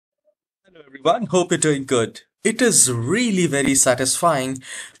Hello everyone, hope you're doing good. It is really very satisfying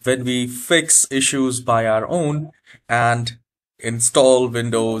when we fix issues by our own and install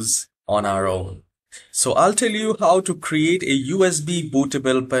Windows on our own. So I'll tell you how to create a USB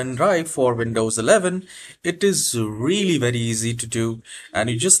bootable pen drive for Windows 11. It is really very easy to do, and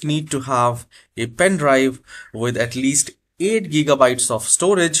you just need to have a pen drive with at least 8 gigabytes of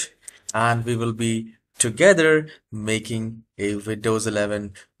storage, and we will be together making a Windows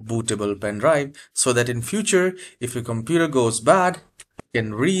 11 bootable pen drive so that in future, if your computer goes bad, you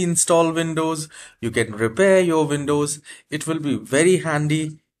can reinstall Windows, you can repair your Windows. It will be very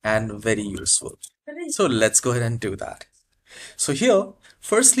handy and very useful. So let's go ahead and do that. So here,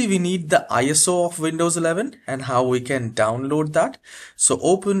 firstly, we need the ISO of Windows 11 and how we can download that. So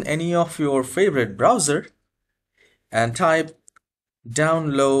open any of your favorite browser and type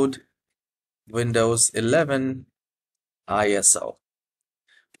download Windows 11 ISO.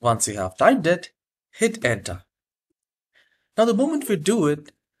 Once you have typed it, hit enter. Now the moment we do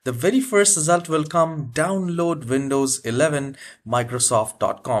it, the very first result will come download Windows 11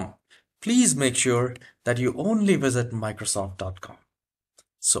 Microsoft.com. Please make sure that you only visit Microsoft.com.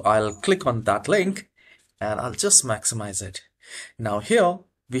 So I'll click on that link and I'll just maximize it. Now here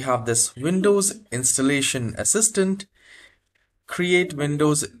we have this Windows Installation Assistant, create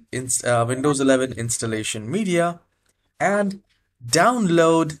Windows 11 installation media, and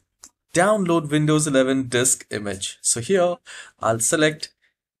download Windows 11 disk image. So here I'll select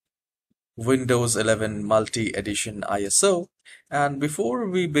Windows 11 multi-edition ISO, and before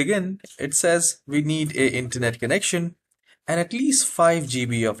we begin it says we need a internet connection and at least 5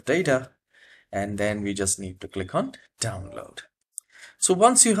 GB of data, and then we just need to click on download. So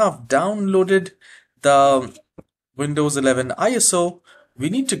once you have downloaded the Windows 11 ISO, we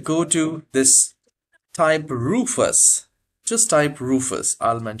need to go to this type Rufus. Just type Rufus,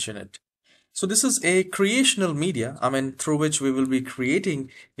 I'll mention it. So this is a creational media, through which we will be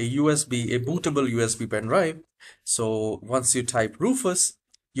creating a bootable USB pen drive. So once you type Rufus,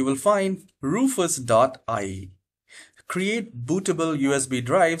 you will find rufus.ie. Create bootable USB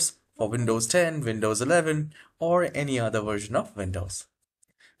drives for Windows 10, Windows 11, or any other version of Windows.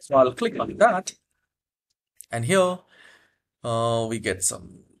 So I'll click on that, and here we get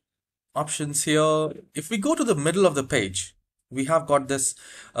some options here. If we go to the middle of the page, we have got this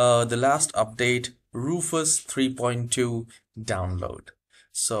the last update Rufus 3.2 download.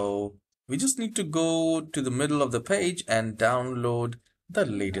 So we just need to go to the middle of the page and download the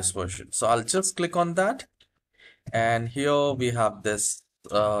latest version. So I'll just click on that, and here we have this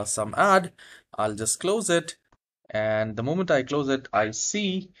some ad. I'll just close it, and the moment I close it, I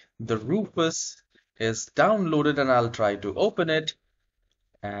see the Rufus is downloaded, and I'll try to open it,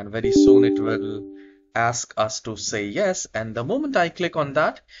 and very soon it will ask us to say yes, and the moment I click on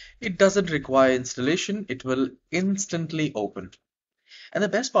that, it doesn't require installation, it will instantly open. And the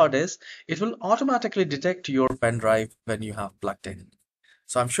best part is it will automatically detect your pen drive when you have plugged in.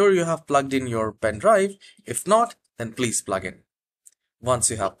 So I'm sure you have plugged in your pen drive. If not, then please plug in.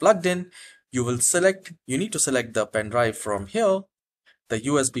 Once you have plugged in, you need to select the pen drive from here, the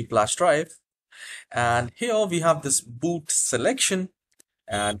USB flash drive, and here we have this boot selection.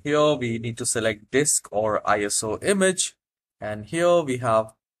 And here we need to select disk or ISO image, and here we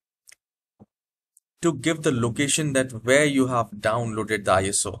have to give the location that where you have downloaded the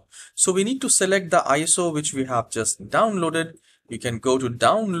ISO. So we need to select the ISO which we have just downloaded. You can go to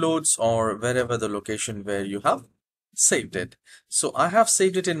downloads or wherever the location where you have saved it. So I have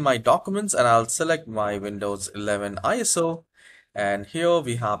saved it in my documents, and I'll select my Windows 11 ISO, and here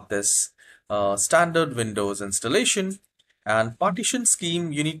we have this standard Windows installation. And partition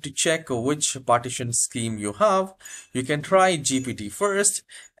scheme, you need to check which partition scheme you have. You can try GPT first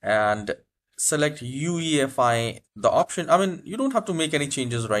and select UEFI, the option. You don't have to make any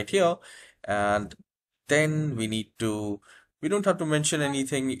changes right here. And then we don't have to mention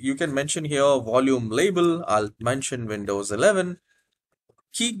anything. You can mention here volume label. I'll mention Windows 11.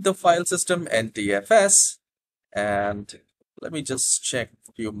 Keep the file system NTFS. And let me just check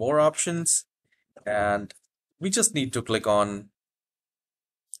a few more options. And we just need to click on,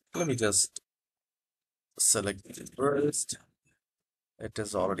 let me just select it first. It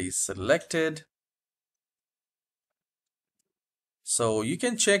is already selected. So you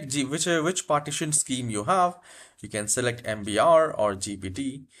can check which partition scheme you have. You can select MBR or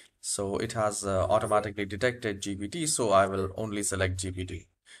GPT. So it has automatically detected GPT. So I will only select GPT.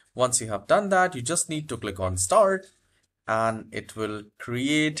 Once you have done that, you just need to click on start, and it will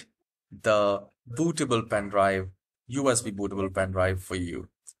create the bootable pen drive, USB bootable pen drive for you.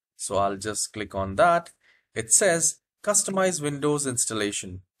 So I'll just click on that. It says customize Windows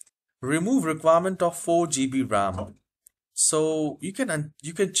installation. remove requirement of 4 GB RAM. So you can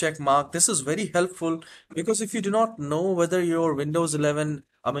check mark. This is very helpful because if you do not know whether your Windows 11,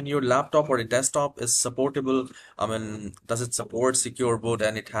 I mean your laptop or a desktop is supportable, I mean does it support secure boot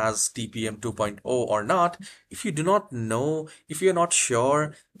and it has TPM 2.0 or not? If you do not know, if you're not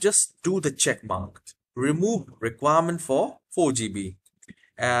sure, just do the check mark. Remove requirement for 4 GB.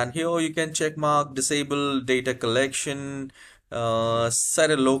 And here you can check mark disable data collection,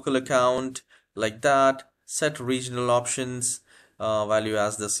 set a local account like that, set regional options, value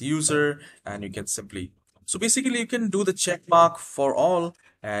as this user, and you can simply, so basically you can do the check mark for all,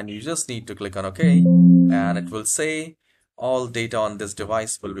 and you just need to click on OK, and it will say all data on this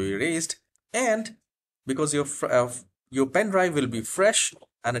device will be erased, and because your pen drive will be fresh,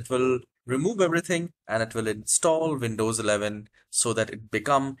 and it will remove everything, and it will install Windows 11 so that it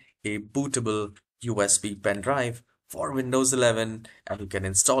become a bootable USB pen drive for Windows 11, and you can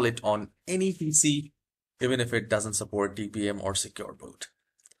install it on any PC even if it doesn't support TPM or secure boot.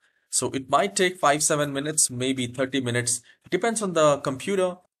 So it might take 5-7 minutes, maybe 30 minutes. It depends on the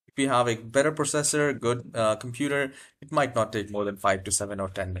computer. If you have a better processor, good computer, it might not take more than 5 to 7 or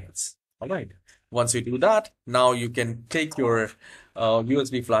 10 minutes. All right. Once you do that, now you can take your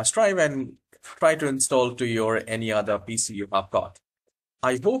USB flash drive and try to install to your any other PC you have got.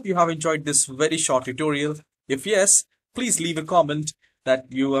 I hope you have enjoyed this very short tutorial. If yes, please leave a comment that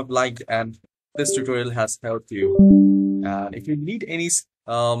you have liked and this tutorial has helped you. And if you need any,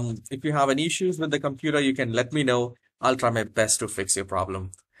 if you have any issues with the computer, you can let me know. I'll try my best to fix your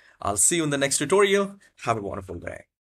problem. I'll see you in the next tutorial. Have a wonderful day.